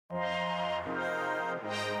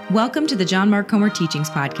Welcome to the John Mark Comer Teachings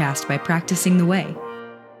Podcast by Practicing the Way.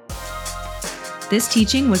 This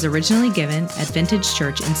teaching was originally given at Vintage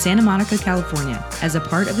Church in Santa Monica, California, as a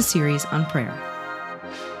part of a series on prayer.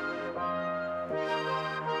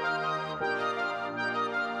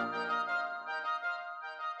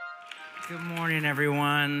 Good morning,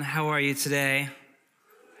 everyone. How are you today?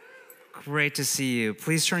 Great to see you.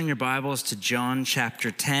 Please turn your Bibles to John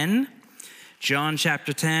chapter 10. John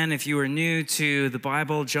chapter 10, if you are new to the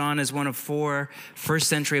Bible, John is one of 4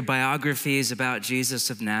 first-century biographies about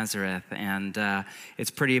Jesus of Nazareth, and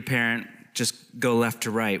it's pretty apparent. Just go left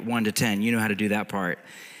to right, 1 to 10. You know how to do that part.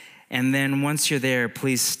 And then once you're there,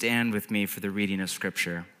 please stand with me for the reading of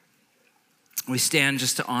Scripture. We stand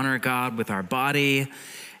just to honor God with our body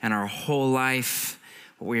and our whole life.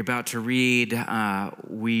 What we're about to read,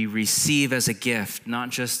 we receive as a gift,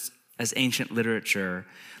 not just as ancient literature,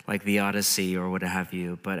 like the Odyssey or what have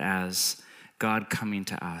you, but as God coming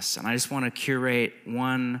to us. And I just want to curate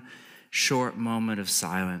one short moment of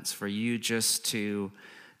silence for you just to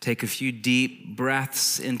take a few deep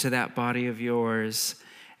breaths into that body of yours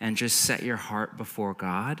and just set your heart before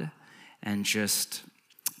God and just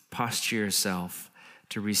posture yourself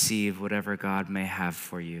to receive whatever God may have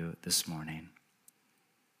for you this morning.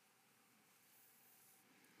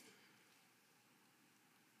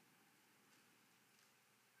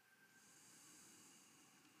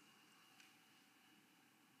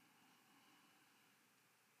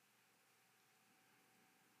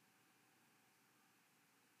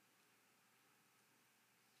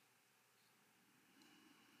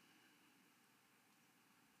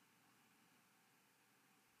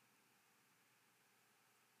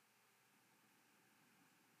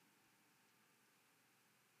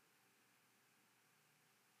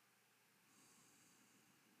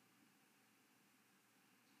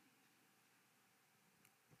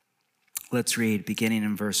 Let's read, beginning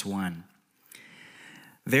in verse 1.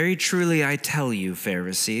 Very truly I tell you,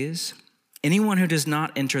 Pharisees, anyone who does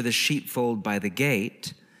not enter the sheepfold by the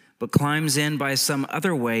gate, but climbs in by some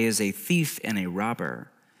other way is a thief and a robber.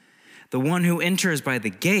 The one who enters by the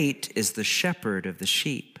gate is the shepherd of the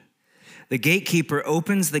sheep. The gatekeeper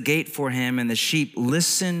opens the gate for him, and the sheep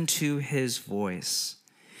listen to his voice.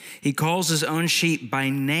 He calls his own sheep by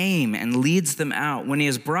name and leads them out. When he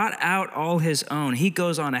has brought out all his own, he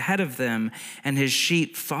goes on ahead of them, and his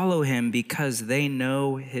sheep follow him because they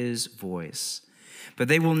know his voice. But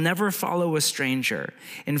they will never follow a stranger.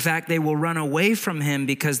 In fact, they will run away from him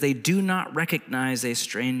because they do not recognize a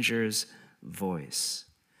stranger's voice.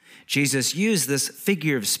 Jesus used this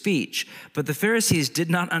figure of speech, but the Pharisees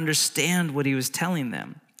did not understand what he was telling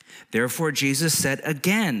them. Therefore, Jesus said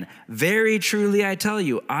again, very truly I tell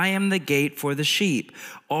you, I am the gate for the sheep.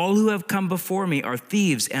 All who have come before me are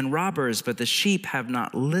thieves and robbers, but the sheep have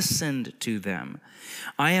not listened to them.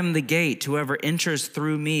 I am the gate. Whoever enters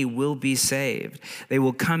through me will be saved. They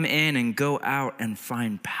will come in and go out and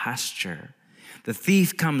find pasture. The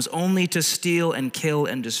thief comes only to steal and kill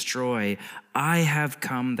and destroy. I have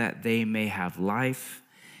come that they may have life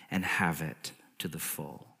and have it to the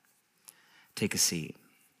full. Take a seat.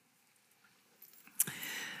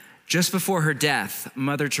 Just before her death,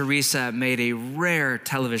 Mother Teresa made a rare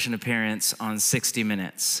television appearance on 60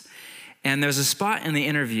 Minutes. And there's a spot in the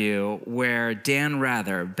interview where Dan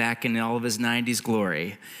Rather, back in all of his 90s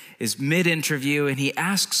glory, is mid-interview, and he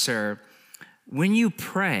asks her, when you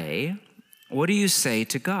pray, what do you say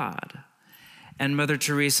to God? And Mother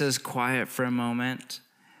Teresa is quiet for a moment,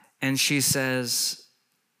 and she says,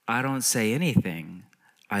 I don't say anything,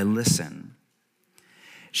 I listen.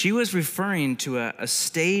 She was referring to a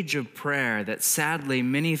stage of prayer that sadly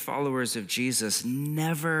many followers of Jesus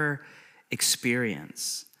never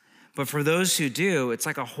experience. But for those who do, it's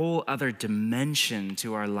like a whole other dimension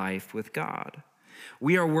to our life with God.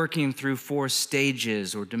 We are working through 4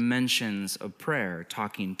 stages or dimensions of prayer: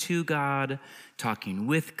 talking to God, talking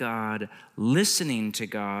with God, listening to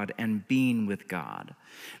God, and being with God.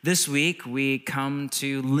 This week, we come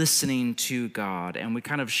to listening to God, and we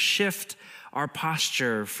kind of shift our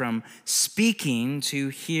posture from speaking to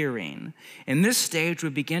hearing. In this stage, we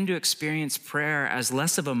begin to experience prayer as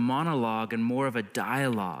less of a monologue and more of a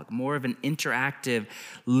dialogue, more of an interactive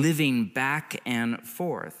living back and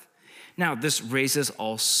forth. Now, this raises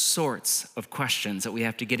all sorts of questions that we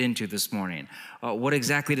have to get into this morning. What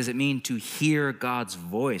exactly does it mean to hear God's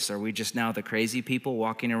voice? Are we just now the crazy people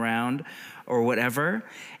walking around or whatever?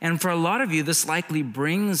 And for a lot of you, this likely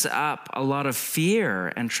brings up a lot of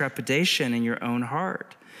fear and trepidation in your own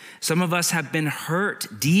heart. Some of us have been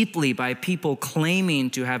hurt deeply by people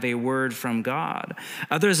claiming to have a word from God.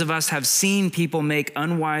 Others of us have seen people make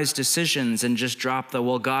unwise decisions and just drop the,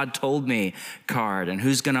 well, God told me card, and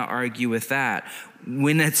who's going to argue with that,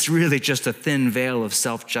 when it's really just a thin veil of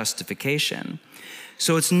self-justification.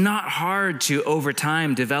 So it's not hard to, over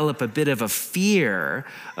time, develop a bit of a fear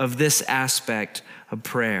of this aspect of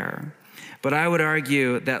prayer. But I would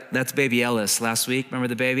argue that that's baby Ellis last week. Remember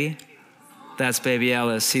the baby? That's baby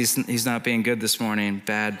Ellis. He's not being good this morning.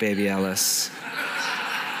 Bad baby Ellis.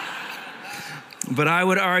 But I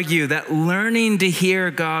would argue that learning to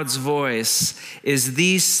hear God's voice is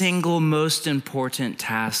the single most important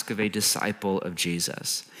task of a disciple of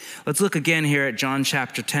Jesus. Let's look again here at John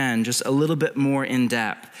chapter 10, just a little bit more in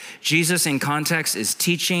depth. Jesus, in context, is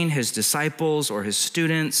teaching his disciples or his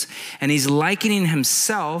students, and he's likening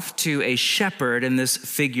himself to a shepherd in this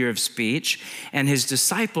figure of speech, and his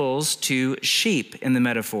disciples to sheep in the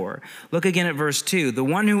metaphor. Look again at verse 2. The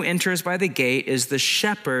one who enters by the gate is the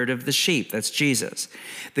shepherd of the sheep. That's Jesus.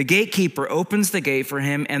 The gatekeeper opens the gate for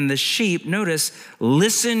him, and the sheep, notice,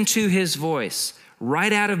 listen to his voice.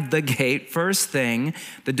 Right out of the gate, first thing,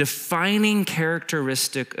 the defining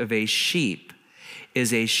characteristic of a sheep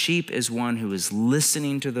is one who is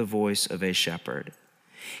listening to the voice of a shepherd.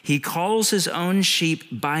 He calls his own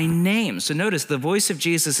sheep by name. So notice the voice of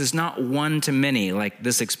Jesus is not one to many like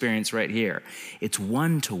this experience right here. It's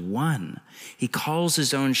one to one. He calls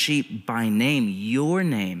his own sheep by name, your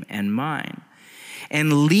name and mine,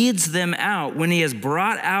 and leads them out. When he has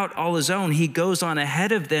brought out all his own, he goes on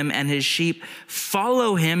ahead of them, and his sheep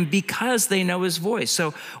follow him because they know his voice.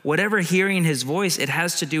 So whatever hearing his voice, it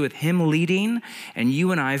has to do with him leading and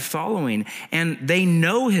you and I following. And they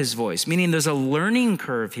know his voice, meaning there's a learning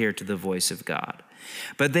curve here to the voice of God.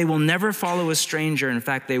 But they will never follow a stranger. In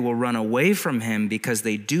fact, they will run away from him because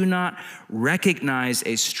they do not recognize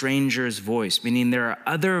a stranger's voice, meaning there are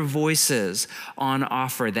other voices on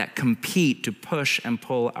offer that compete to push and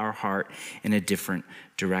pull our heart in a different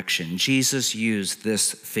direction. Jesus used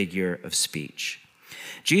this figure of speech.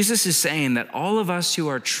 Jesus is saying that all of us who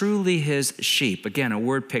are truly his sheep, again, a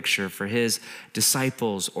word picture for his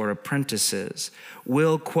disciples or apprentices,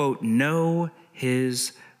 will, quote, know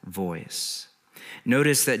his voice.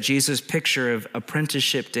 Notice that Jesus' picture of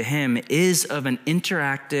apprenticeship to him is of an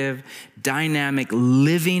interactive, dynamic,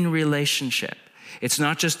 living relationship. It's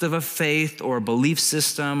not just of a faith or a belief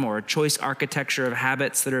system or a choice architecture of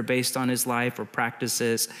habits that are based on his life or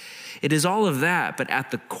practices. It is all of that, but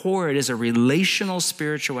at the core, it is a relational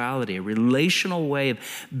spirituality, a relational way of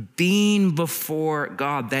being before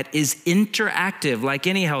God that is interactive, like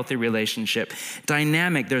any healthy relationship,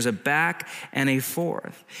 dynamic. There's a back and a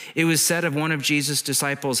forth. It was said of one of Jesus'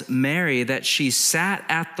 disciples, Mary, that she sat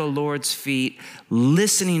at the Lord's feet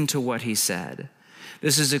listening to what he said.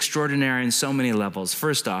 This is extraordinary in so many levels.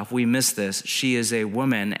 First off, we miss this. She is a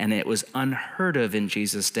woman, and it was unheard of in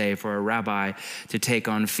Jesus' day for a rabbi to take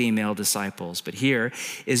on female disciples. But here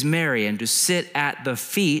is Mary, and to sit at the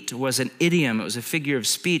feet was an idiom. It was a figure of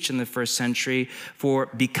speech in the first century for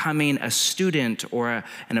becoming a student or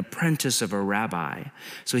an apprentice of a rabbi.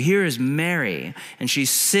 So here is Mary, and she's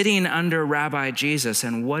sitting under Rabbi Jesus,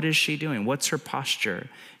 and what is she doing? What's her posture?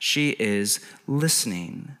 She is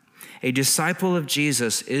listening. A disciple of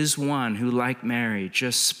Jesus is one who, like Mary,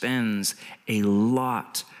 just spends a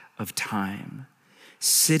lot of time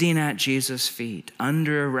sitting at Jesus' feet,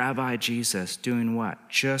 under Rabbi Jesus, doing what?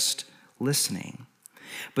 Just listening.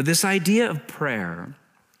 But this idea of prayer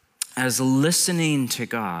as listening to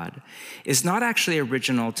God is not actually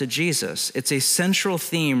original to Jesus. It's a central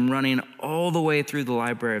theme running all the way through the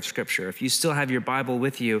library of Scripture. If you still have your Bible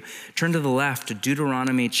with you, turn to the left to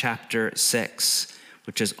Deuteronomy chapter 6.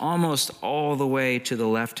 Which is almost all the way to the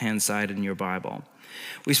left-hand side in your Bible.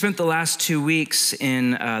 We spent the last 2 weeks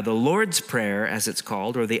in the Lord's Prayer, as it's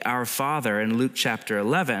called, or the Our Father in Luke chapter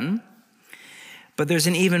 11. But there's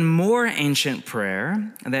an even more ancient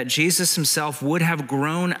prayer that Jesus himself would have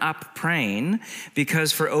grown up praying,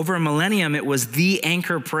 because for over a millennium, it was the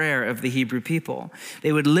anchor prayer of the Hebrew people.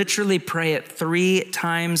 They would literally pray it 3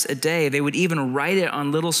 times a day. They would even write it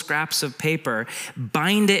on little scraps of paper,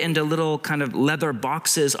 bind it into little kind of leather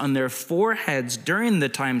boxes on their foreheads during the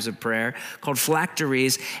times of prayer called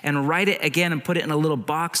phylacteries, and write it again and put it in a little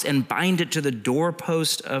box and bind it to the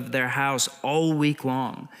doorpost of their house all week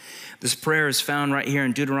long. This prayer is found right here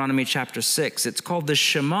in Deuteronomy chapter 6. It's called the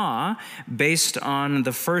Shema, based on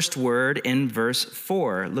the first word in verse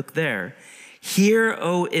 4. Look there. Hear,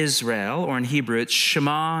 O Israel, or in Hebrew, it's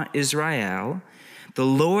Shema Israel. The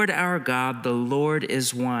Lord our God, the Lord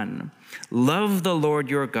is one. Love the Lord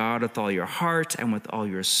your God with all your heart and with all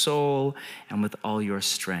your soul and with all your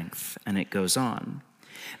strength. And it goes on.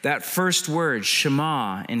 That first word,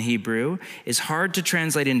 Shema in Hebrew, is hard to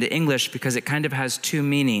translate into English because it kind of has two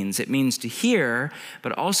meanings. It means to hear,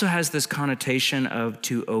 but also has this connotation of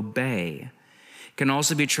to obey. It can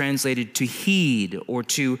also be translated to heed or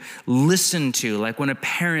to listen to, like when a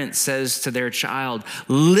parent says to their child,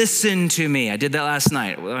 listen to me. I did that last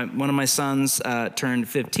night. One of my sons turned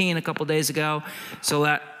 15 a couple days ago.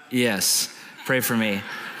 Yes, pray for me.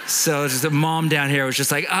 So just the mom down here was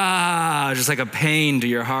just like, just like a pain to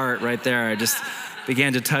your heart right there. I just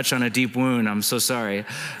began to touch on a deep wound. I'm so sorry.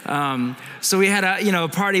 So we had a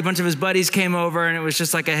party. A bunch of his buddies came over, and it was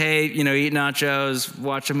just like hey, eat nachos,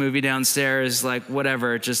 watch a movie downstairs, like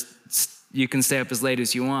whatever. Just you can stay up as late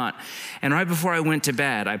as you want. And right before I went to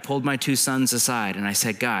bed, I pulled my two sons aside and I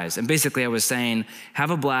said, guys, and basically I was saying,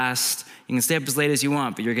 have a blast. You can stay up as late as you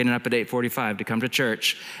want, but you're getting up at 8:45 to come to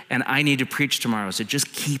church. And I need to preach tomorrow, so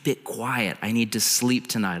just keep it quiet. I need to sleep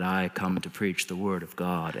tonight. I come to preach the word of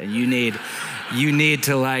God. And you need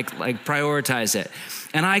to like prioritize it.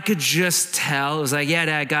 And I could just tell, it was like, yeah,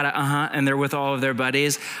 Dad, got it, and they're with all of their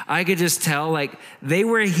buddies. I could just tell, like, they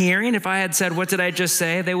were hearing. If I had said, what did I just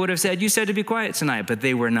say? They would have said, you said to be quiet tonight, but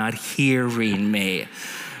they were not hearing me.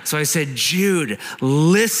 So I said, Jude,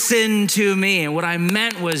 listen to me. And what I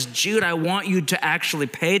meant was, Jude, I want you to actually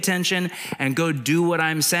pay attention and go do what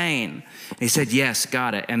I'm saying. And he said, yes,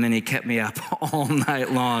 got it. And then he kept me up all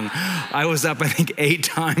night long. I was up, I think, 8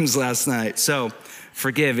 times last night. So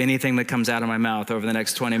forgive anything that comes out of my mouth over the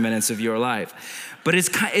next 20 minutes of your life. But it's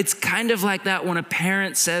kind of like that when a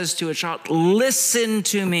parent says to a child, listen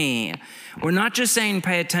to me. We're not just saying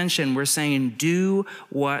pay attention, we're saying do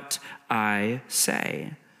what I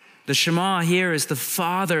say. The Shema here is the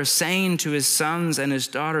father saying to his sons and his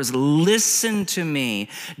daughters, listen to me,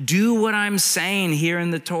 do what I'm saying here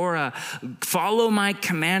in the Torah, follow my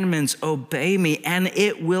commandments, obey me, and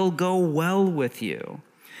it will go well with you.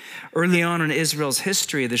 Early on in Israel's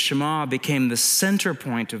history, the Shema became the center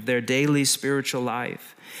point of their daily spiritual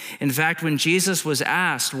life. In fact, when Jesus was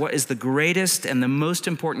asked what is the greatest and the most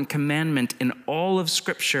important commandment in all of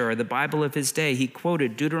Scripture, or the Bible of his day, he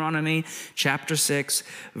quoted Deuteronomy chapter 6,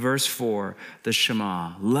 verse 4, the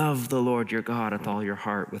Shema, love the Lord your God with all your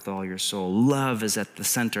heart, with all your soul. Love is at the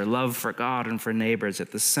center. Love for God and for neighbors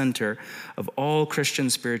at the center of all Christian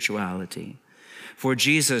spirituality. For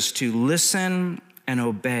Jesus to listen and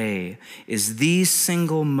obey is the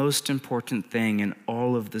single most important thing in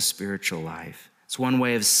all of the spiritual life. It's one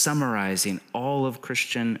way of summarizing all of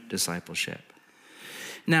Christian discipleship.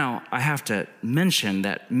 Now, I have to mention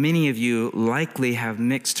that many of you likely have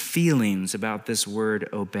mixed feelings about this word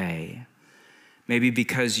obey. Maybe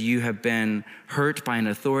because you have been hurt by an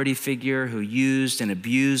authority figure who used and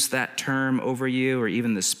abused that term over you, or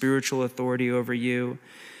even the spiritual authority over you.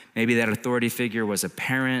 Maybe that authority figure was a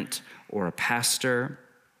parent or a pastor,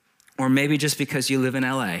 or maybe just because you live in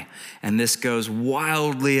LA and this goes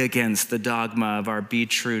wildly against the dogma of our be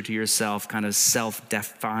true to yourself kind of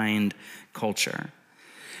self-defined culture.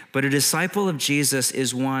 But a disciple of Jesus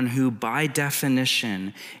is one who, by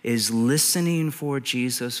definition, is listening for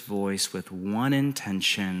Jesus' voice with one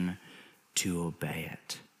intention: to obey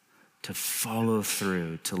it, to follow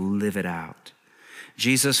through, to live it out.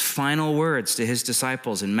 Jesus' final words to his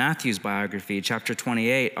disciples in Matthew's biography, chapter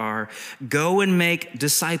 28, are, go and make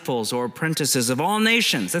disciples or apprentices of all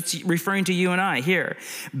nations. That's referring to you and I here.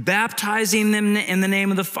 Baptizing them in the name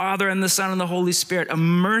of the Father and the Son and the Holy Spirit,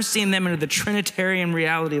 immersing them into the Trinitarian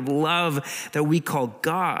reality of love that we call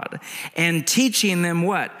God, and teaching them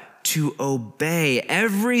what? To obey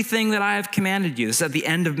everything that I have commanded you. This is at the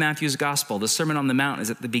end of Matthew's gospel. The Sermon on the Mount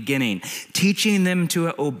is at the beginning. Teaching them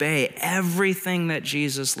to obey everything that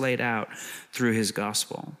Jesus laid out through his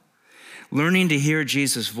gospel. Learning to hear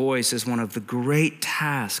Jesus' voice is one of the great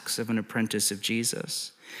tasks of an apprentice of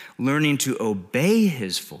Jesus. Learning to obey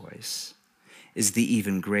his voice is the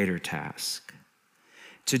even greater task.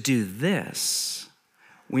 To do this,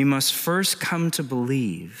 we must first come to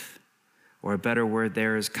believe, or a better word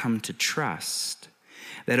there is come to trust,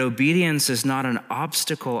 that obedience is not an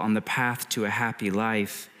obstacle on the path to a happy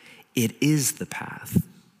life, it is the path.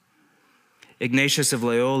 Ignatius of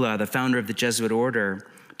Loyola, the founder of the Jesuit order,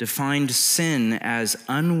 defined sin as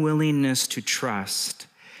unwillingness to trust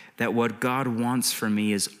that what God wants for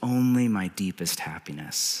me is only my deepest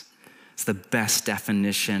happiness. It's the best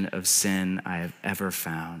definition of sin I have ever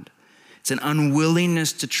found. It's an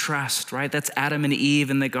unwillingness to trust, right? That's Adam and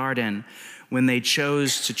Eve in the garden, when they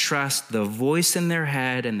chose to trust the voice in their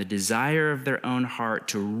head and the desire of their own heart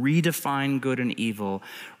to redefine good and evil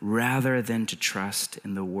rather than to trust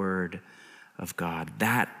in the word of God.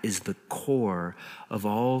 That is the core of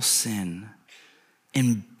all sin,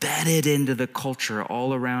 embedded into the culture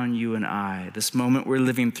all around you and I. This moment we're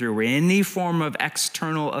living through, where any form of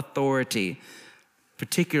external authority,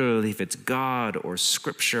 particularly if it's God or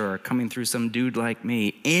scripture or coming through some dude like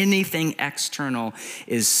me, anything external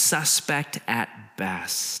is suspect at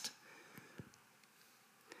best.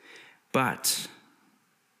 But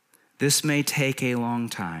this may take a long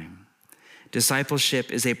time.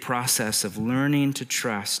 Discipleship is a process of learning to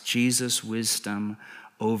trust Jesus' wisdom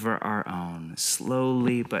over our own,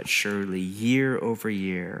 slowly but surely, year over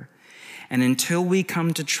year. And until we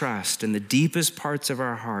come to trust in the deepest parts of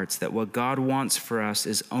our hearts that what God wants for us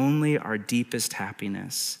is only our deepest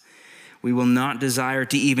happiness, we will not desire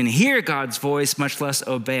to even hear God's voice, much less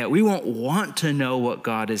obey it. We won't want to know what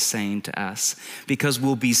God is saying to us because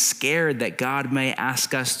we'll be scared that God may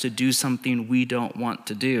ask us to do something we don't want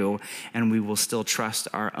to do, and we will still trust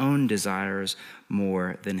our own desires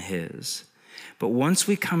more than his. But once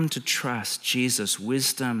we come to trust Jesus'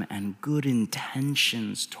 wisdom and good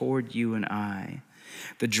intentions toward you and I,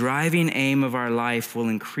 the driving aim of our life will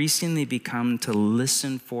increasingly become to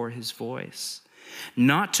listen for his voice.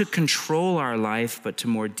 Not to control our life, but to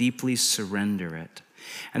more deeply surrender it.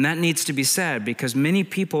 And that needs to be said because many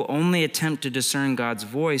people only attempt to discern God's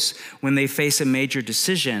voice when they face a major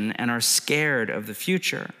decision and are scared of the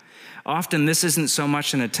future. Often this isn't so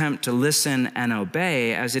much an attempt to listen and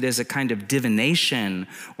obey as it is a kind of divination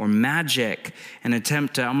or magic, an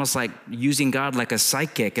attempt to almost like using God like a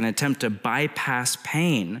psychic, an attempt to bypass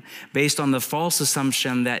pain based on the false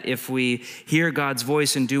assumption that if we hear God's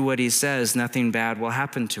voice and do what he says, nothing bad will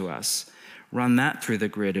happen to us. Run that through the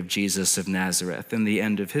grid of Jesus of Nazareth and the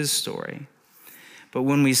end of his story. But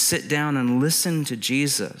when we sit down and listen to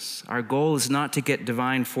Jesus, our goal is not to get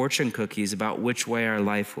divine fortune cookies about which way our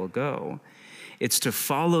life will go. It's to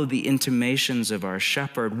follow the intimations of our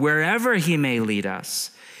shepherd wherever he may lead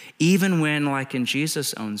us, even when, like in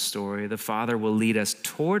Jesus' own story, the Father will lead us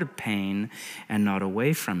toward pain and not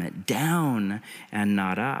away from it, down and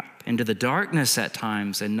not up, into the darkness at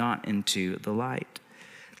times and not into the light.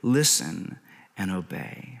 Listen and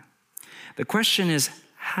obey. The question is,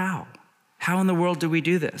 how? How in the world do we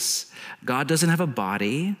do this? God doesn't have a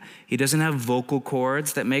body. He doesn't have vocal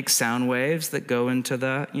cords that make sound waves that go into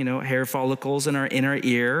the, hair follicles in our inner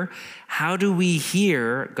ear. How do we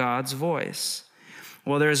hear God's voice?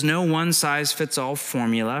 Well, there's no one-size-fits-all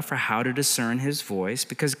formula for how to discern his voice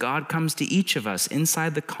because God comes to each of us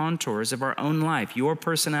inside the contours of our own life, your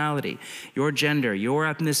personality, your gender, your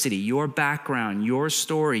ethnicity, your background, your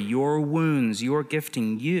story, your wounds, your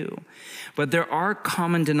gifting, you. But there are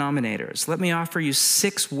common denominators. Let me offer you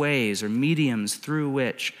 6 ways or mediums through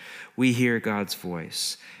which we hear God's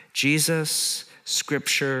voice. Jesus,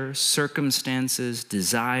 scripture, circumstances,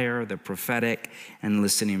 desire, the prophetic, and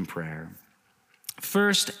listening prayer.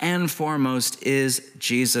 First and foremost is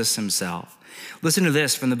Jesus himself. Listen to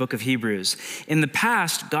this from the book of Hebrews. In the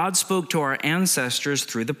past, God spoke to our ancestors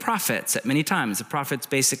through the prophets at many times. The prophets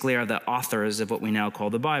basically are the authors of what we now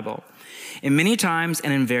call the Bible. In many times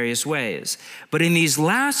and in various ways. But in these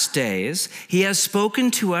last days, he has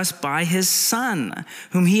spoken to us by his Son,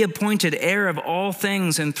 whom he appointed heir of all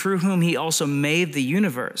things and through whom he also made the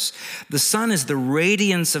universe. The Son is the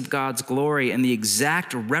radiance of God's glory and the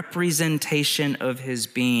exact representation of his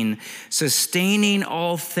being, sustaining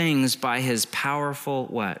all things by his powerful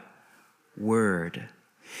what? Word.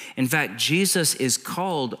 In fact, Jesus is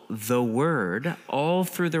called the Word all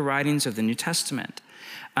through the writings of the New Testament.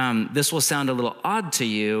 This will sound a little odd to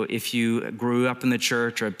you if you grew up in the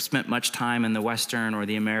church or spent much time in the Western or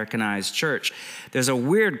the Americanized church. There's a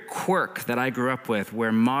weird quirk that I grew up with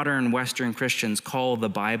where modern Western Christians call the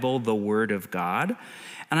Bible the Word of God.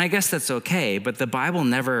 And I guess that's okay, but the Bible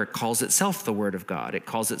never calls itself the Word of God. It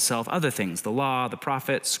calls itself other things, the law, the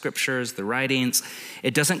prophets, scriptures, the writings.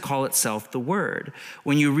 It doesn't call itself the Word.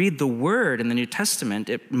 When you read the Word in the New Testament,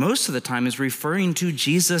 it most of the time is referring to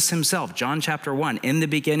Jesus himself. John chapter 1, in the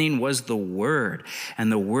beginning was the Word, and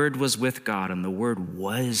the Word was with God, and the Word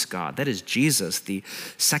was God. That is Jesus, the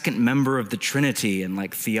second member of the Trinity in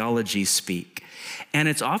like theology speak. And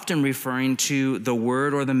it's often referring to the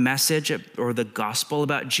word or the message or the gospel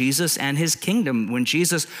about Jesus and his kingdom. When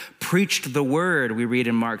Jesus preached the word, we read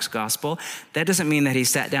in Mark's gospel, that doesn't mean that he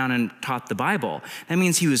sat down and taught the Bible. That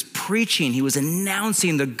means he was preaching, he was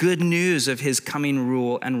announcing the good news of his coming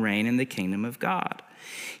rule and reign in the kingdom of God.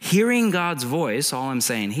 Hearing God's voice, all I'm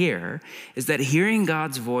saying here, is that hearing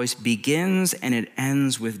God's voice begins and it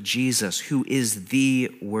ends with Jesus, who is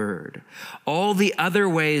the Word. All the other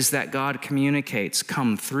ways that God communicates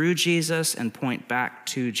come through Jesus and point back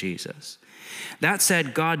to Jesus. That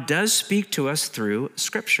said, God does speak to us through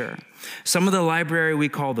Scripture. Some of the library we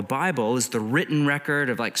call the Bible is the written record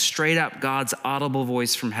of like straight up God's audible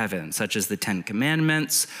voice from heaven, such as the Ten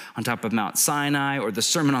Commandments on top of Mount Sinai, or the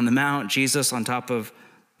Sermon on the Mount, Jesus on top of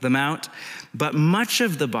the Mount. But much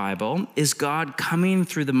of the Bible is God coming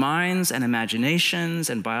through the minds and imaginations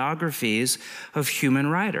and biographies of human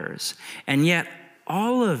writers. And yet,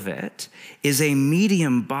 all of it is a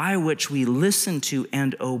medium by which we listen to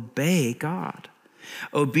and obey God.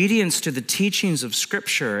 Obedience to the teachings of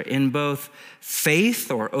Scripture in both faith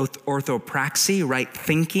or orthopraxy, right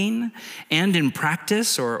thinking, and in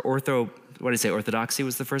practice or orthodoxy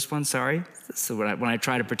was the first one, sorry. So when I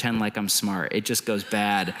try to pretend like I'm smart, it just goes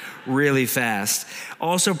bad really fast.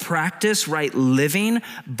 Also practice, right living,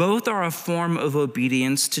 both are a form of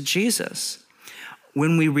obedience to Jesus.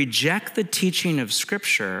 When we reject the teaching of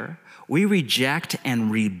Scripture, we reject and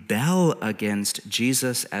rebel against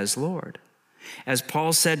Jesus as Lord. As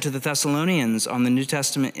Paul said to the Thessalonians on the New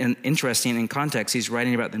Testament, and interesting in context, he's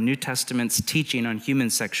writing about the New Testament's teaching on human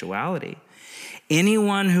sexuality.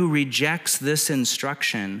 Anyone who rejects this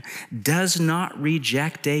instruction does not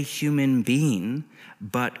reject a human being,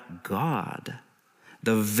 but God,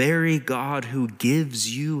 the very God who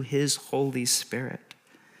gives you his Holy Spirit.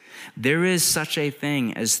 There is such a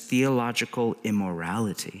thing as theological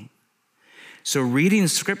immorality. So reading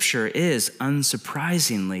Scripture is,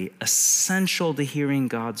 unsurprisingly, essential to hearing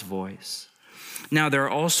God's voice. Now, there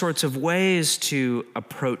are all sorts of ways to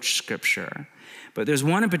approach Scripture, but there's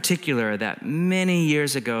one in particular that many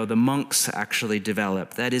years ago the monks actually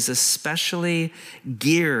developed that is especially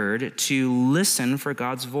geared to listen for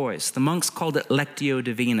God's voice. The monks called it Lectio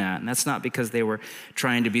Divina, and that's not because they were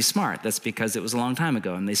trying to be smart. That's because it was a long time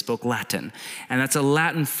ago and they spoke Latin. And that's a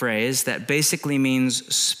Latin phrase that basically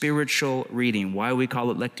means spiritual reading. Why we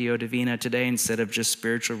call it Lectio Divina today instead of just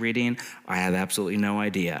spiritual reading, I have absolutely no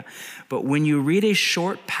idea. But when you read a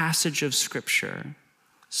short passage of Scripture,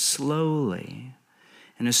 slowly,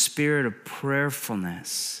 in a spirit of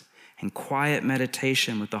prayerfulness and quiet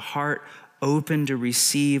meditation with the heart open to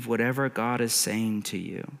receive whatever God is saying to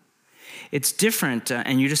you. It's different,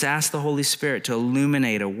 and you just ask the Holy Spirit to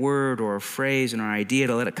illuminate a word or a phrase or an idea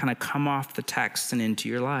to let it kind of come off the text and into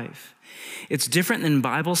your life. It's different than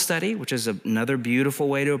Bible study, which is another beautiful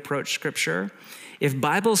way to approach Scripture. If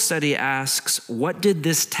Bible study asks, what did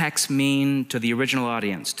this text mean to the original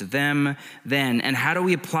audience, to them then, and how do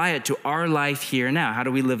we apply it to our life here now? How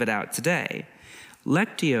do we live it out today?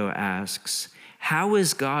 Lectio asks, how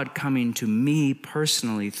is God coming to me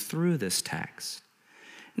personally through this text?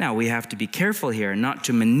 Now, we have to be careful here not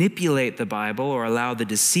to manipulate the Bible or allow the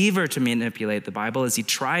deceiver to manipulate the Bible as he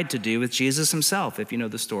tried to do with Jesus himself, if you know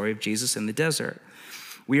the story of Jesus in the desert.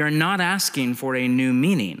 We are not asking for a new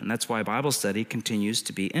meaning, and that's why Bible study continues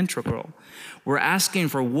to be integral. We're asking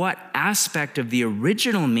for what aspect of the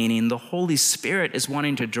original meaning the Holy Spirit is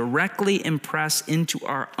wanting to directly impress into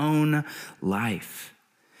our own life.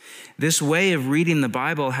 This way of reading the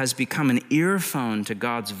Bible has become an earphone to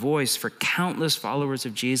God's voice for countless followers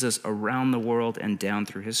of Jesus around the world and down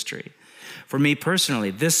through history. For me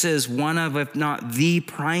personally, this is one of, if not the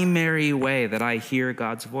primary way that I hear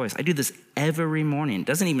God's voice. I do this every morning. It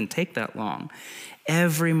doesn't even take that long.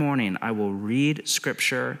 Every morning I will read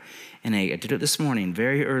Scripture I did it this morning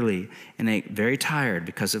very early, very tired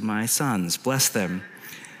because of my sons, bless them,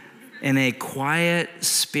 in a quiet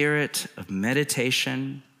spirit of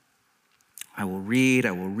meditation. I will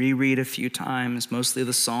reread a few times, mostly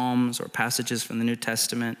the Psalms or passages from the New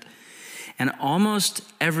Testament. And almost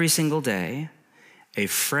every single day, a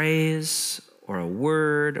phrase or a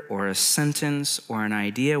word or a sentence or an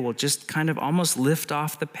idea will just kind of almost lift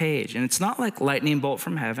off the page. And it's not like lightning bolt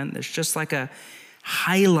from heaven. There's just like a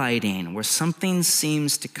highlighting where something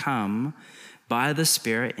seems to come by the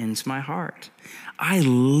Spirit into my heart. I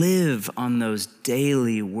live on those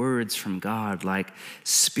daily words from God like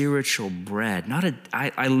spiritual bread.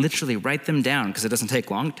 I literally write them down because it doesn't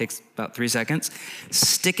take long. It takes about 3 seconds.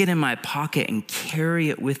 Stick it in my pocket and carry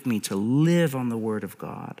it with me to live on the Word of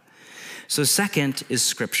God. So second is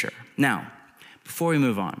Scripture. Now, before we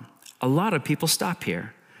move on, a lot of people stop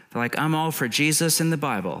here. They're like, I'm all for Jesus and the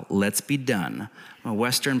Bible. Let's be done. I'm a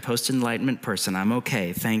Western post-Enlightenment person. I'm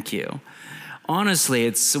okay. Thank you. Honestly,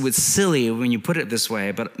 it's silly when you put it this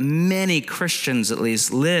way, but many Christians at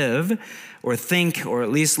least live or think or at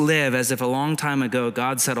least live as if a long time ago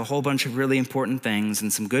God said a whole bunch of really important things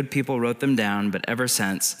and some good people wrote them down, but ever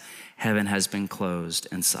since, heaven has been closed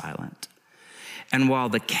and silent. And while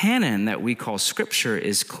the canon that we call Scripture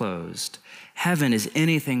is closed, heaven is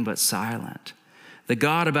anything but silent. The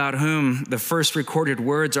God about whom the first recorded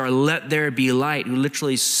words are, "Let there be light," who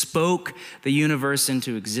literally spoke the universe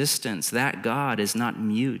into existence, that God is not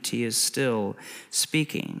mute. He is still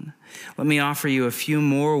speaking. Let me offer you a few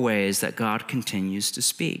more ways that God continues to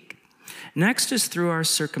speak. Next is through our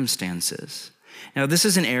circumstances. Now, this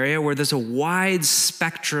is an area where there's a wide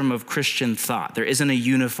spectrum of Christian thought. There isn't a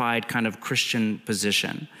unified kind of Christian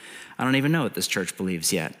position. I don't even know what this church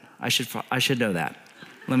believes yet. I should know that.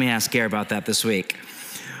 Let me ask Gare about that this week.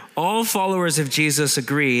 All followers of Jesus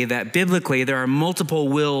agree that biblically there are multiple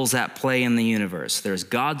wills at play in the universe. There's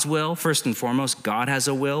God's will, first and foremost. God has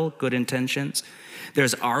a will, good intentions.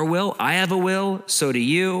 There's our will. I have a will, so do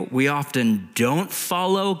you. We often don't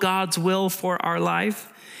follow God's will for our life.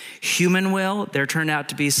 Human will, there turn out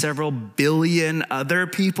to be several billion other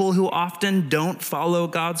people who often don't follow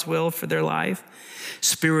God's will for their life.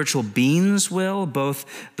 Spiritual beings will, both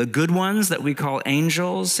the good ones that we call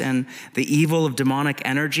angels and the evil of demonic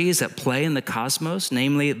energies at play in the cosmos,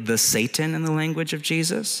 namely the Satan in the language of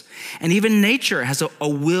Jesus. And even nature has a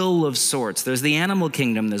will of sorts. There's the animal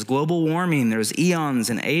kingdom, there's global warming, there's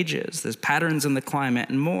eons and ages, there's patterns in the climate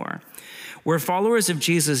and more. Where followers of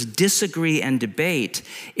Jesus disagree and debate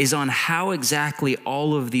is on how exactly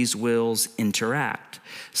all of these wills interact.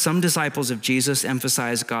 Some disciples of Jesus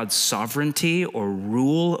emphasize God's sovereignty or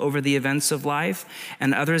rule over the events of life,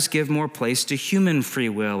 and others give more place to human free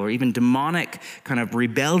will or even demonic kind of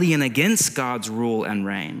rebellion against God's rule and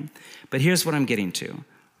reign. But here's what I'm getting to.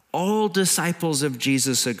 All disciples of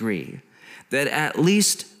Jesus agree that at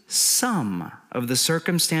least some of the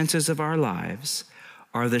circumstances of our lives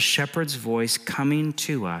are the shepherd's voice coming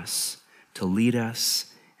to us to lead us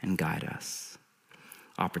and guide us.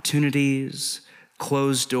 Opportunities,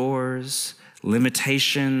 closed doors,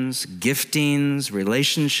 limitations, giftings,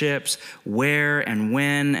 relationships, where and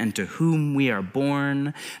when and to whom we are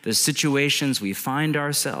born, the situations we find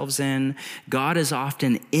ourselves in. God is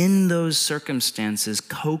often in those circumstances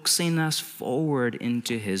coaxing us forward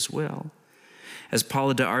into his will. As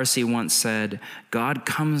Paula d'Arcy once said, God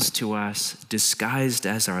comes to us disguised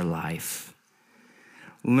as our life.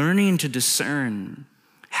 Learning to discern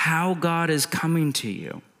how God is coming to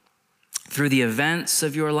you through the events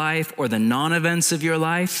of your life or the non-events of your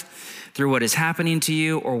life, through what is happening to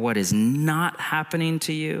you or what is not happening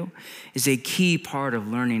to you, is a key part of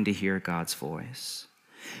learning to hear God's voice.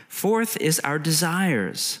 Fourth is our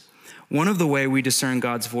desires. One of the ways we discern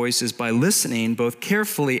God's voice is by listening both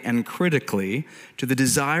carefully and critically to the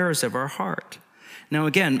desires of our heart. Now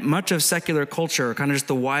again, much of secular culture, kind of just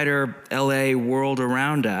the wider LA world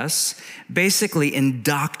around us, basically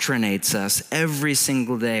indoctrinates us every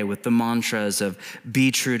single day with the mantras of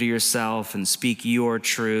be true to yourself and speak your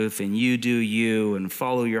truth and you do you and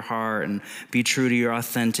follow your heart and be true to your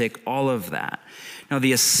authentic, all of that. Now,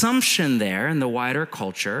 the assumption there in the wider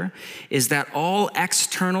culture is that all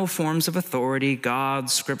external forms of authority, God,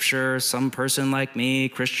 Scripture, some person like me,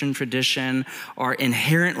 Christian tradition, are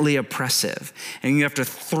inherently oppressive. And you have to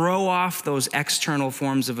throw off those external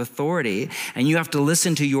forms of authority, and you have to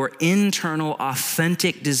listen to your internal,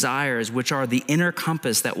 authentic desires, which are the inner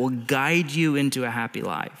compass that will guide you into a happy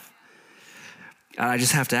life. I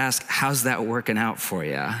just have to ask, how's that working out for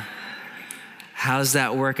you? How's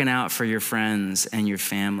that working out for your friends and your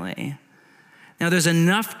family? Now, there's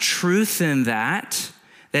enough truth in that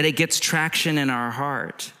it gets traction in our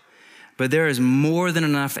heart. But there is more than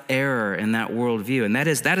enough error in that worldview. And that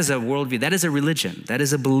is a worldview. That is a religion. That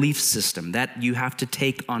is a belief system that you have to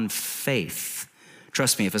take on faith.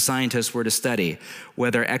 Trust me, if a scientist were to study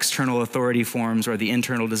whether external authority forms or the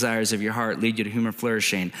internal desires of your heart lead you to human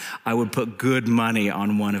flourishing, I would put good money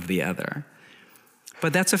on one of the other.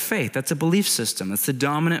 But that's a faith, that's a belief system. That's the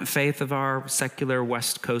dominant faith of our secular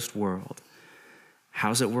West Coast world.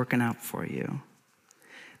 How's it working out for you?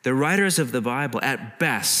 The writers of the Bible, at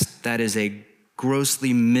best, that is a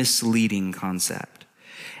grossly misleading concept.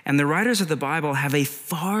 And the writers of the Bible have a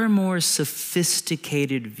far more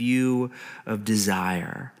sophisticated view of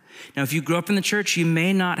desire. Now, if you grew up in the church, you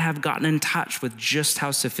may not have gotten in touch with just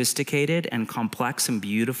how sophisticated and complex and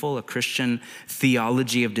beautiful a Christian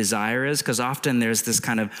theology of desire is, because often there's this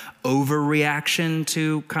kind of overreaction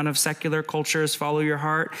to kind of secular cultures, follow your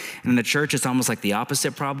heart. And in the church, it's almost like the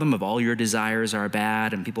opposite problem of all your desires are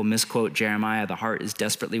bad, and people misquote Jeremiah, the heart is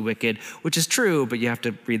desperately wicked, which is true, but you have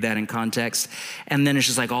to read that in context. And then it's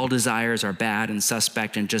just like all desires are bad and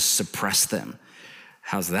suspect and just suppress them.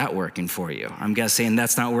 How's that working for you? I'm guessing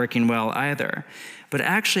that's not working well either. But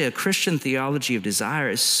actually, a Christian theology of desire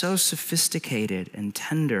is so sophisticated and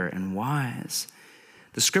tender and wise.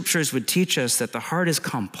 The scriptures would teach us that the heart is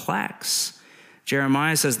complex.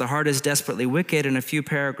 Jeremiah says the heart is desperately wicked, and a few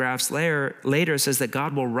paragraphs later says that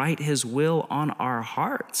God will write his will on our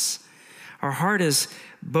hearts. Our heart is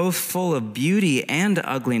both full of beauty and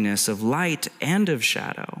ugliness, of light and of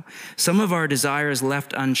shadow. Some of our desires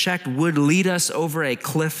left unchecked would lead us over a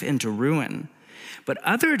cliff into ruin. But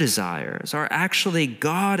other desires are actually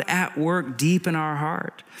God at work deep in our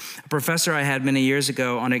heart. A professor I had many years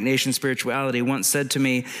ago on Ignatian spirituality once said to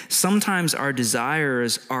me, sometimes our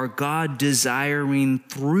desires are God desiring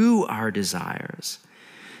through our desires.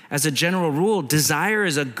 As a general rule, desire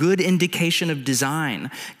is a good indication of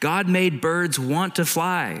design. God made birds want to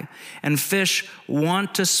fly, and fish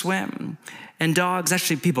want to swim. And dogs,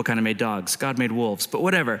 actually people kind of made dogs. God made wolves, but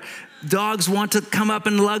whatever. Dogs want to come up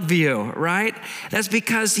and love you, right? That's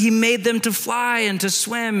because he made them to fly and to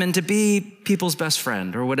swim and to be people's best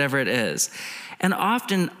friend or whatever it is. And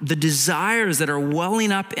often the desires that are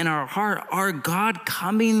welling up in our heart are God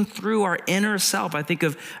coming through our inner self. I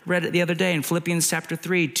read it the other day in Philippians chapter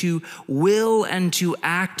 3, to will and to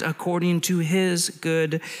act according to his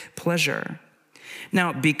good pleasure.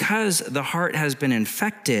 Now, because the heart has been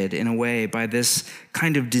infected in a way by this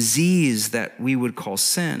kind of disease that we would call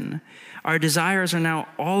sin, our desires are now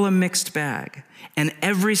all a mixed bag. And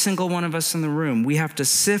every single one of us in the room, we have to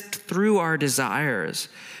sift through our desires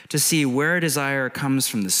to see where desire comes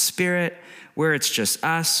from the Spirit, where it's just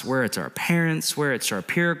us, where it's our parents, where it's our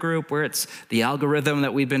peer group, where it's the algorithm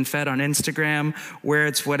that we've been fed on Instagram, where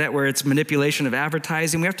it's manipulation of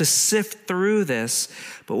advertising. We have to sift through this,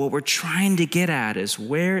 but what we're trying to get at is,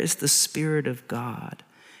 where is the Spirit of God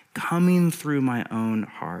coming through my own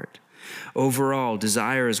heart? Overall,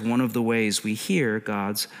 desire is one of the ways we hear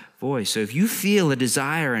God's voice. So if you feel a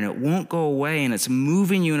desire and it won't go away and it's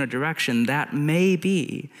moving you in a direction, that may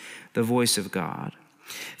be the voice of God.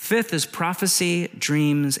 Fifth is prophecy,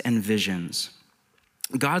 dreams, and visions.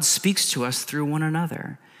 God speaks to us through one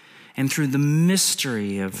another and through the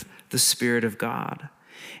mystery of the Spirit of God.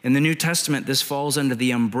 In the New Testament, this falls under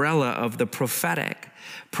the umbrella of the prophetic.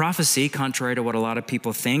 Prophecy, contrary to what a lot of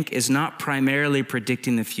people think, is not primarily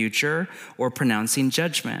predicting the future or pronouncing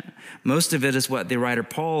judgment. Most of it is what the writer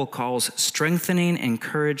Paul calls strengthening,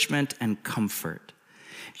 encouragement, and comfort.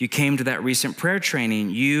 If you came to that recent prayer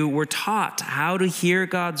training, you were taught how to hear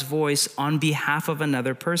God's voice on behalf of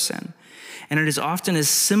another person. And it is often as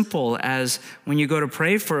simple as when you go to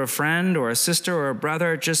pray for a friend or a sister or a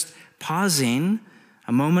brother, just pausing,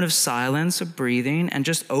 a moment of silence, of breathing, and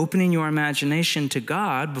just opening your imagination to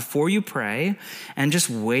God before you pray, and just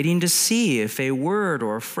waiting to see if a word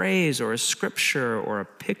or a phrase or a scripture or a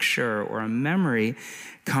picture or a memory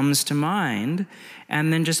comes to mind,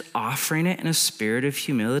 and then just offering it in a spirit of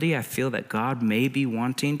humility. I feel that God may be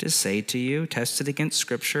wanting to say to you, tested against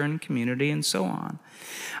scripture and community and so on.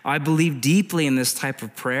 I believe deeply in this type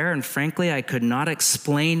of prayer, and frankly, I could not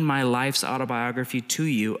explain my life's autobiography to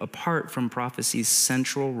you apart from prophecy's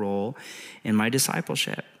central role in my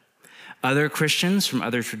discipleship. Other Christians from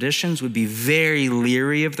other traditions would be very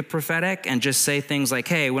leery of the prophetic and just say things like,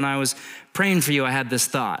 hey, when I was praying for you, I had this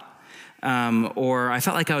thought. Or I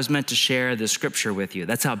felt like I was meant to share the scripture with you.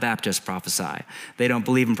 That's how Baptists prophesy. They don't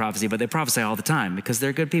believe in prophecy, but they prophesy all the time because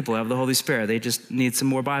they're good people, have the Holy Spirit. They just need some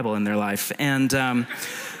more Bible in their life. And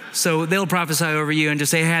so they'll prophesy over you and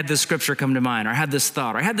just say, I had this scripture come to mind, or I had this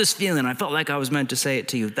thought, or I had this feeling. I felt like I was meant to say it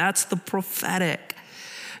to you. That's the prophetic.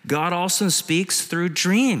 God also speaks through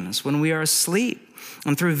dreams when we are asleep,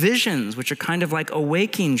 and through visions, which are kind of like a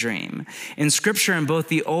waking dream. In scripture, in both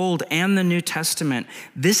the Old and the New Testament,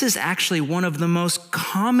 this is actually one of the most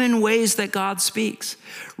common ways that God speaks.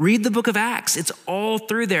 Read the book of Acts. It's all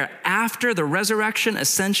through there. After the resurrection,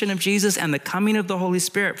 ascension of Jesus, and the coming of the Holy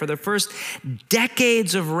Spirit, for the first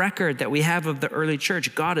decades of record that we have of the early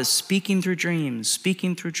church, God is speaking through dreams,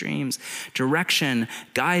 direction,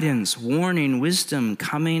 guidance, warning, wisdom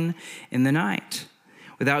coming in the night.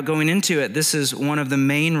 Without going into it, this is one of the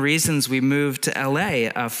main reasons we moved to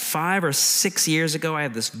LA. 5 or 6 years ago, I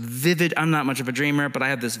had this vivid, I'm not much of a dreamer, but I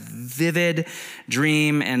had this vivid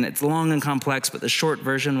dream, and it's long and complex, but the short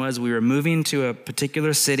version was we were moving to a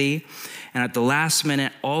particular city, and at the last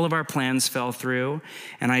minute, all of our plans fell through,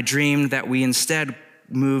 and I dreamed that we instead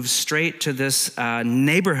moved straight to this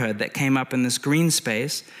neighborhood that came up in this green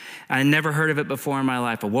space. I never heard of it before in my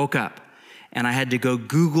life. I woke up, and I had to go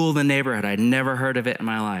Google the neighborhood. I'd never heard of it in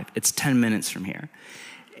my life. It's 10 minutes from here.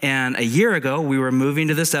 And a year ago, we were moving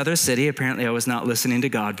to this other city. Apparently, I was not listening to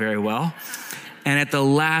God very well. And at the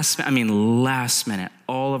last minute,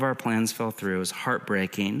 all of our plans fell through. It was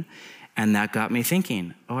heartbreaking. And that got me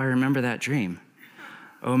thinking, oh, I remember that dream.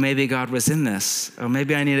 Oh, maybe God was in this. Oh,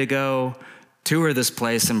 maybe I need to go tour this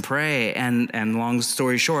place and pray. And long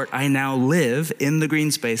story short, I now live in the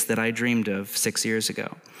green space that I dreamed of 6 years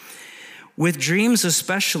ago. With dreams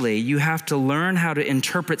especially, you have to learn how to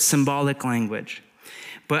interpret symbolic language.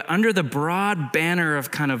 But under the broad banner of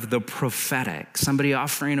kind of the prophetic, somebody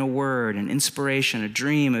offering a word, an inspiration, a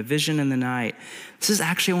dream, a vision in the night, this is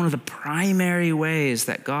actually one of the primary ways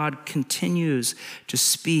that God continues to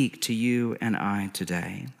speak to you and I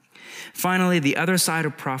today. Finally, the other side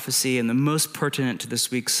of prophecy, and the most pertinent to this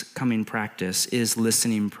week's coming practice, is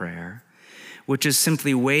listening prayer, which is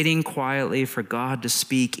simply waiting quietly for God to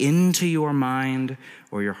speak into your mind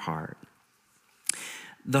or your heart.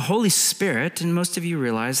 The Holy Spirit, and most of you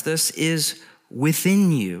realize this, is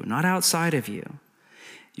within you, not outside of you.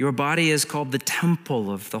 Your body is called the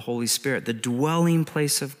temple of the Holy Spirit, the dwelling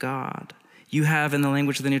place of God. You have, in the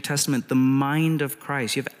language of the New Testament, the mind of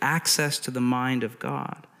Christ. You have access to the mind of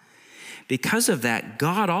God. Because of that,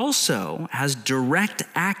 God also has direct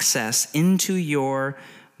access into your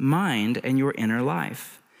mind and your inner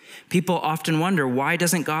life. People often wonder, why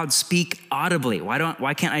doesn't God speak audibly?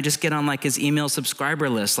 Why can't I just get on like his email subscriber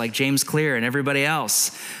list like James Clear and everybody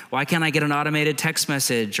else? Why can't I get an automated text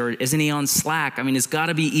message? Or isn't he on Slack? I mean, it's got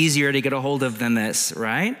to be easier to get a hold of than this,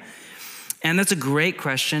 right? And that's a great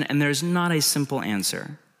question, and there's not a simple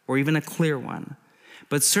answer or even a clear one.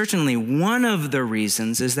 But certainly one of the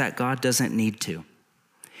reasons is that God doesn't need to.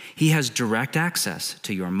 He has direct access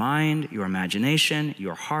to your mind, your imagination,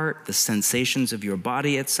 your heart, the sensations of your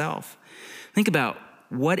body itself. Think about,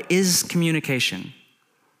 what is communication?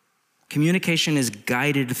 Communication is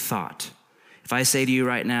guided thought. If I say to you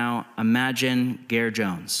right now, imagine Gare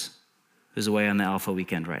Jones, who's away on the Alpha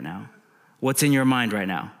weekend right now. What's in your mind right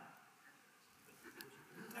now?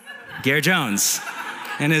 Gare Jones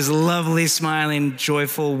and his lovely, smiling,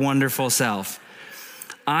 joyful, wonderful self.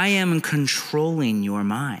 I am controlling your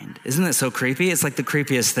mind. Isn't that so creepy? It's like the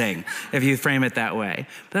creepiest thing if you frame it that way.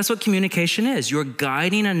 But that's what communication is. You're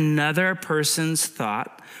guiding another person's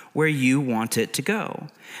thought where you want it to go.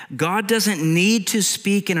 God doesn't need to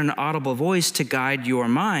speak in an audible voice to guide your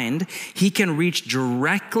mind. He can reach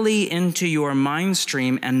directly into your mind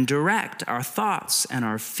stream and direct our thoughts and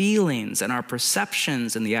our feelings and our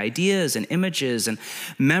perceptions and the ideas and images and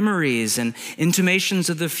memories and intimations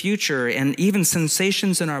of the future and even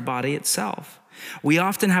sensations in our body itself. We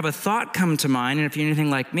often have a thought come to mind, and if you're anything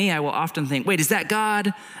like me, I will often think, wait, is that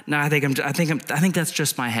God? No, I think that's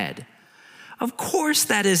just my head. Of course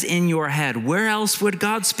that is in your head. Where else would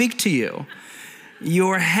God speak to you?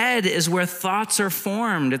 Your head is where thoughts are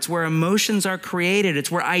formed. It's where emotions are created.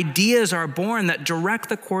 It's where ideas are born that direct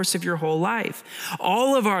the course of your whole life.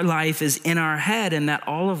 All of our life is in our head, and that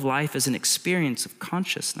all of life is an experience of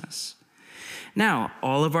consciousness. Now,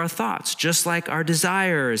 all of our thoughts, just like our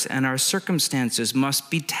desires and our circumstances,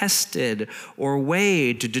 must be tested or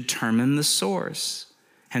weighed to determine the source.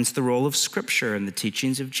 Hence the role of Scripture and the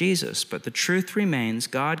teachings of Jesus. But the truth remains,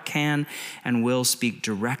 God can and will speak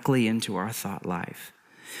directly into our thought life.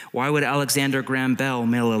 Why would Alexander Graham Bell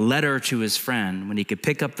mail a letter to his friend when he could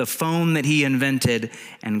pick up the phone that he invented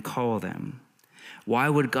and call them? Why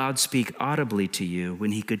would God speak audibly to you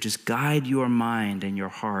when he could just guide your mind and your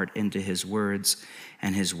heart into his words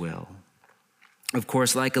and his will? Of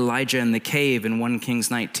course, like Elijah in the cave in 1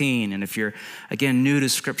 Kings 19, and if you're, again, new to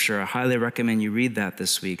Scripture, I highly recommend you read that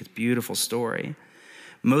this week. It's a beautiful story.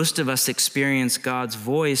 Most of us experience God's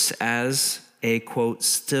voice as a, quote,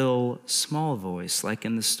 still small voice, like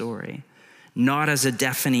in the story, not as a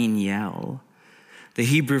deafening yell. The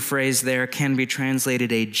Hebrew phrase there can be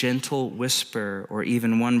translated a gentle whisper, or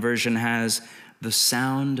even one version has the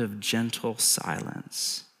sound of gentle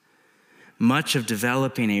silence. Much of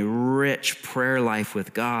developing a rich prayer life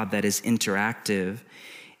with God that is interactive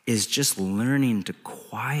is just learning to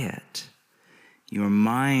quiet your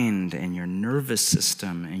mind and your nervous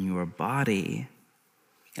system and your body.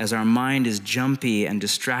 as our mind is jumpy and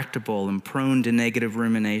distractible and prone to negative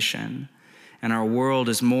rumination, and our world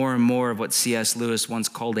is more and more of what C.S. Lewis once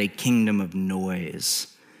called a kingdom of noise.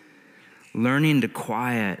 Learning to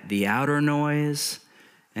quiet the outer noise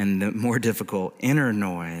and the more difficult inner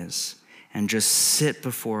noise and just sit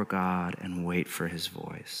before God and wait for his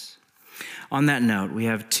voice. On that note, we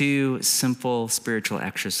have two simple spiritual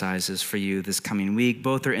exercises for you this coming week.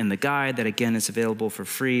 Both are in the guide that, again, is available for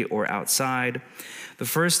free or outside. The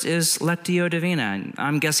first is Lectio Divina.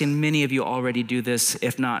 I'm guessing many of you already do this,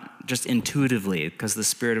 if not just intuitively, because the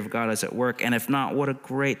Spirit of God is at work. And if not, what a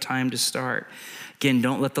great time to start. Again,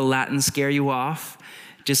 don't let the Latin scare you off.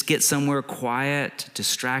 Just get somewhere quiet,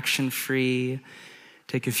 distraction-free.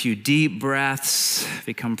 Take a few deep breaths.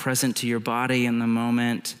 Become present to your body in the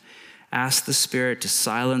moment. Ask the Spirit to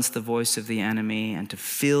silence the voice of the enemy and to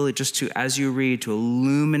feel, just to, as you read, to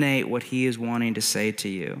illuminate what he is wanting to say to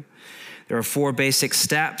you. There are 4 basic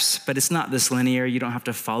steps, but it's not this linear. You don't have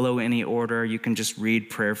to follow any order. You can just read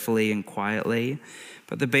prayerfully and quietly.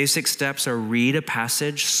 But the basic steps are read a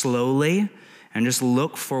passage slowly and just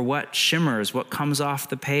look for what shimmers, what comes off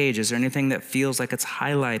the page. Is there anything that feels like it's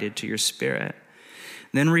highlighted to your spirit?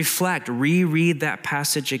 Then reflect, reread that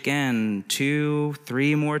passage again 2,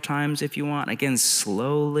 3 more times if you want. Again,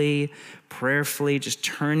 slowly, prayerfully, just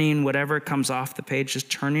turning whatever comes off the page,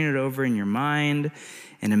 just turning it over in your mind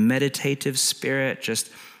in a meditative spirit,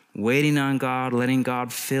 just waiting on God, letting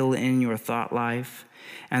God fill in your thought life.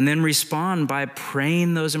 And then respond by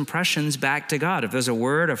praying those impressions back to God. If there's a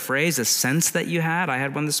word, a phrase, a sense that you had, I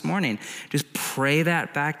had one this morning, just pray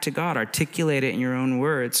that back to God, articulate it in your own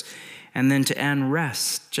words. And then to end,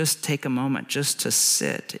 rest. Just take a moment just to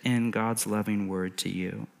sit in God's loving word to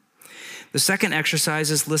you. The second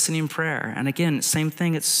exercise is listening prayer. And again, same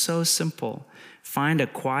thing, it's so simple. Find a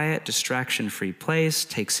quiet, distraction-free place,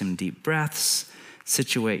 take some deep breaths,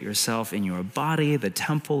 situate yourself in your body, the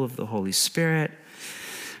temple of the Holy Spirit.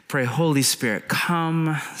 Pray, Holy Spirit,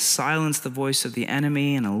 come, silence the voice of the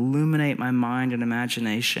enemy and illuminate my mind and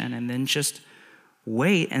imagination, and then just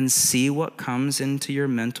wait and see what comes into your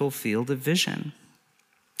mental field of vision.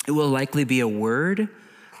 It will likely be a word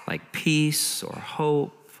like peace or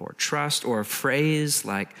hope or trust, or a phrase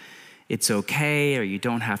like it's okay, or you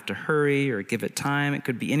don't have to hurry, or give it time. It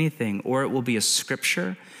could be anything. Or it will be a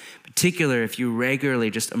scripture. Particularly if you regularly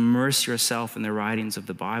just immerse yourself in the writings of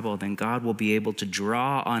the Bible, then God will be able to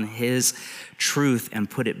draw on his truth and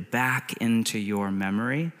put it back into your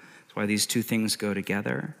memory. That's why these two things go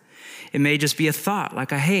together. It may just be a thought,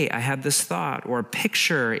 like, hey, I had this thought, or a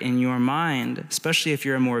picture in your mind, especially if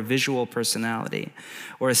you're a more visual personality,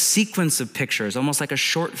 or a sequence of pictures, almost like a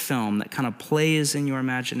short film that kind of plays in your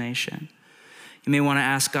imagination. You may want to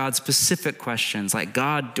ask God specific questions, like,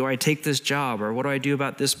 God, do I take this job? Or what do I do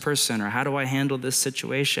about this person? Or how do I handle this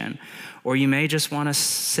situation? Or you may just want to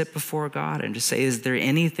sit before God and just say, is there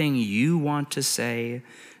anything you want to say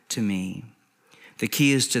to me? The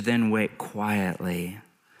key is to then wait quietly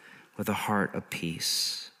with a heart of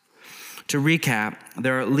peace. To recap,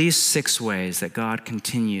 there are at least 6 ways that God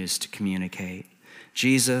continues to communicate: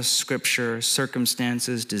 Jesus, scripture,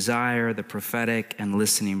 circumstances, desire, the prophetic, and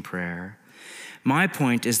listening prayer. My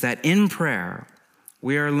point is that in prayer,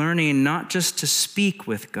 we are learning not just to speak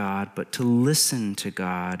with God, but to listen to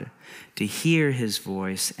God, to hear his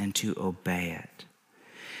voice, and to obey it.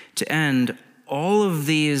 To end, all of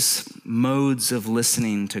these modes of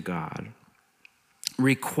listening to God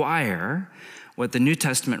require what the New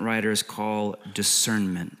Testament writers call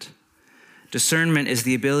discernment. Discernment is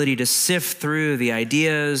the ability to sift through the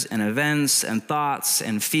ideas and events and thoughts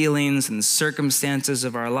and feelings and circumstances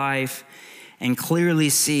of our life and clearly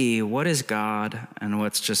see what is God and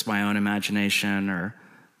what's just my own imagination or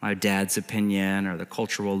my dad's opinion or the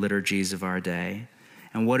cultural liturgies of our day,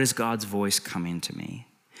 and what is God's voice coming to me.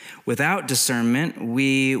 Without discernment,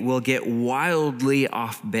 we will get wildly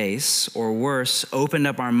off base, or worse, open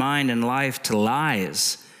up our mind and life to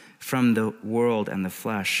lies from the world and the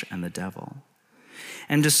flesh and the devil.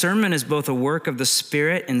 And discernment is both a work of the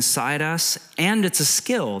Spirit inside us, and it's a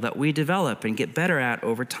skill that we develop and get better at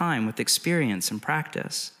over time with experience and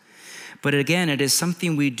practice. But again, it is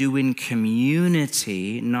something we do in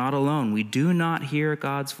community, not alone. We do not hear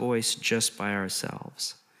God's voice just by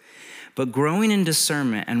ourselves. But growing in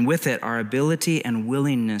discernment, and with it our ability and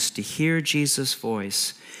willingness to hear Jesus'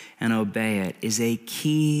 voice and obey it, is a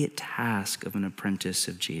key task of an apprentice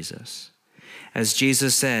of Jesus. As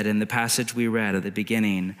Jesus said in the passage we read at the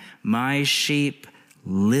beginning, "My sheep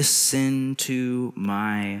listen to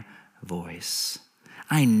my voice."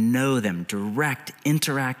 I know them, direct,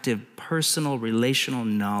 interactive, personal, relational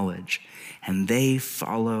knowledge, and they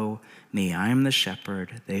follow me. I am the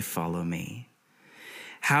shepherd, they follow me.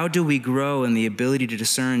 How do we grow in the ability to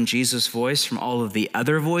discern Jesus' voice from all of the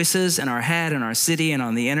other voices in our head, in our city, and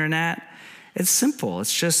on the internet? It's simple.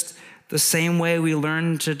 It's just the same way we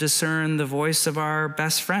learn to discern the voice of our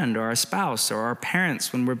best friend or our spouse or our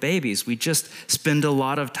parents when we're babies. We just spend a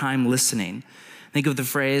lot of time listening. Think of the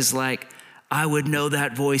phrase like, I would know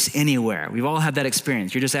that voice anywhere. We've all had that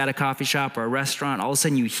experience. You're just at a coffee shop or a restaurant. All of a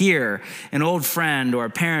sudden you hear an old friend or a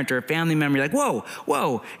parent or a family member. You're like, whoa,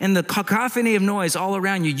 whoa. And the cacophony of noise all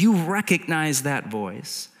around you, you recognize that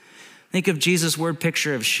voice. Think of Jesus' word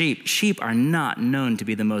picture of sheep. Sheep are not known to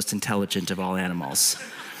be the most intelligent of all animals.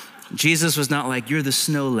 Jesus was not like, you're the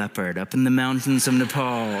snow leopard up in the mountains of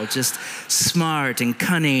Nepal, just smart and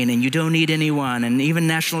cunning, and you don't need anyone, and even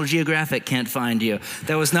National Geographic can't find you.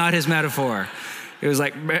 That was not his metaphor. It was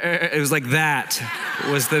like that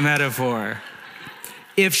was the metaphor.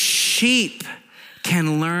 If sheep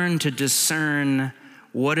can learn to discern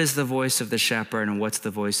what is the voice of the shepherd and what's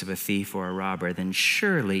the voice of a thief or a robber, then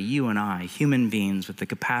surely you and I, human beings with the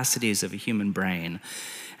capacities of a human brain,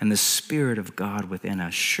 and the Spirit of God within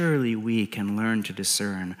us, surely we can learn to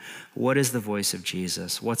discern what is the voice of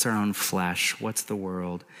Jesus, what's our own flesh, what's the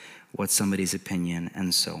world, what's somebody's opinion,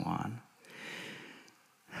 and so on.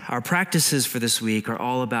 Our practices for this week are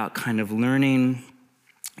all about kind of learning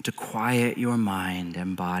to quiet your mind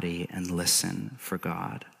and body and listen for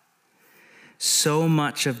God. So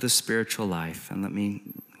much of the spiritual life, and let me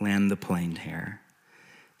land the plane here,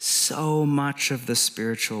 so much of the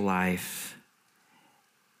spiritual life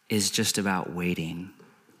is just about waiting.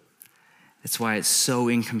 It's why it's so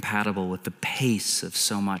incompatible with the pace of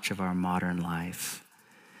so much of our modern life.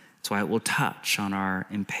 It's why it will touch on our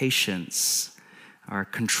impatience, our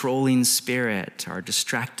controlling spirit, our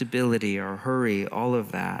distractibility, our hurry, all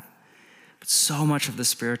of that. But so much of the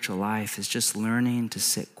spiritual life is just learning to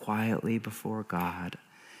sit quietly before God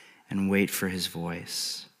and wait for his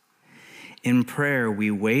voice. In prayer, we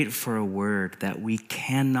wait for a word that we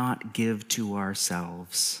cannot give to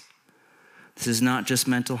ourselves. This is not just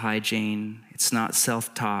mental hygiene. It's not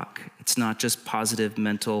self-talk. It's not just positive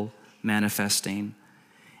mental manifesting.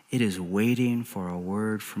 It is waiting for a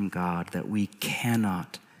word from God that we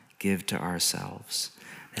cannot give to ourselves,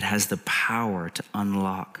 that has the power to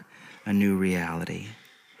unlock a new reality.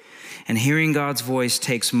 And hearing God's voice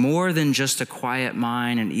takes more than just a quiet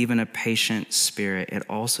mind and even a patient spirit. It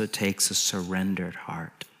also takes a surrendered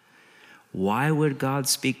heart. Why would God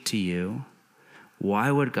speak to you? Why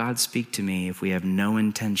would God speak to me if we have no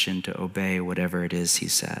intention to obey whatever it is he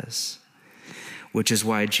says? Which is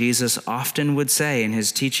why Jesus often would say in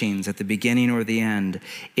his teachings at the beginning or the end,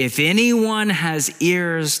 if anyone has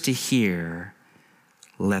ears to hear,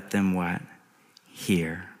 let them what?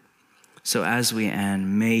 Hear. So as we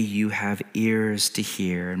end, may you have ears to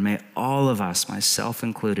hear, and may all of us, myself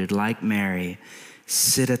included, like Mary,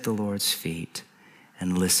 sit at the Lord's feet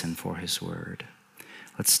and listen for his word.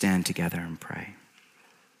 Let's stand together and pray.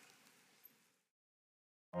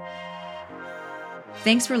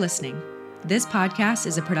 Thanks for listening. This podcast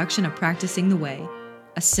is a production of Practicing the Way,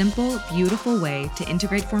 a simple, beautiful way to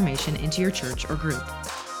integrate formation into your church or group.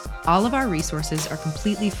 All of our resources are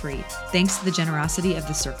completely free, thanks to the generosity of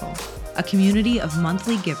The Circle, a community of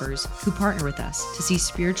monthly givers who partner with us to see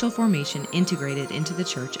spiritual formation integrated into the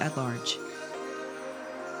church at large.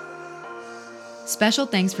 Special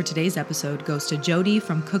thanks for today's episode goes to Jody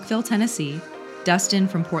from Cookeville, Tennessee, Dustin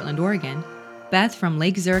from Portland, Oregon, Beth from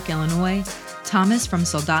Lake Zurich, Illinois, Thomas from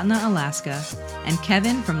Soldotna, Alaska, and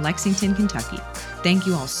Kevin from Lexington, Kentucky. Thank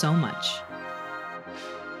you all so much.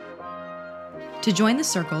 To join The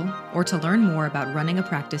Circle or to learn more about running a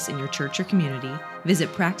practice in your church or community, visit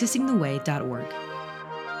practicingtheway.org.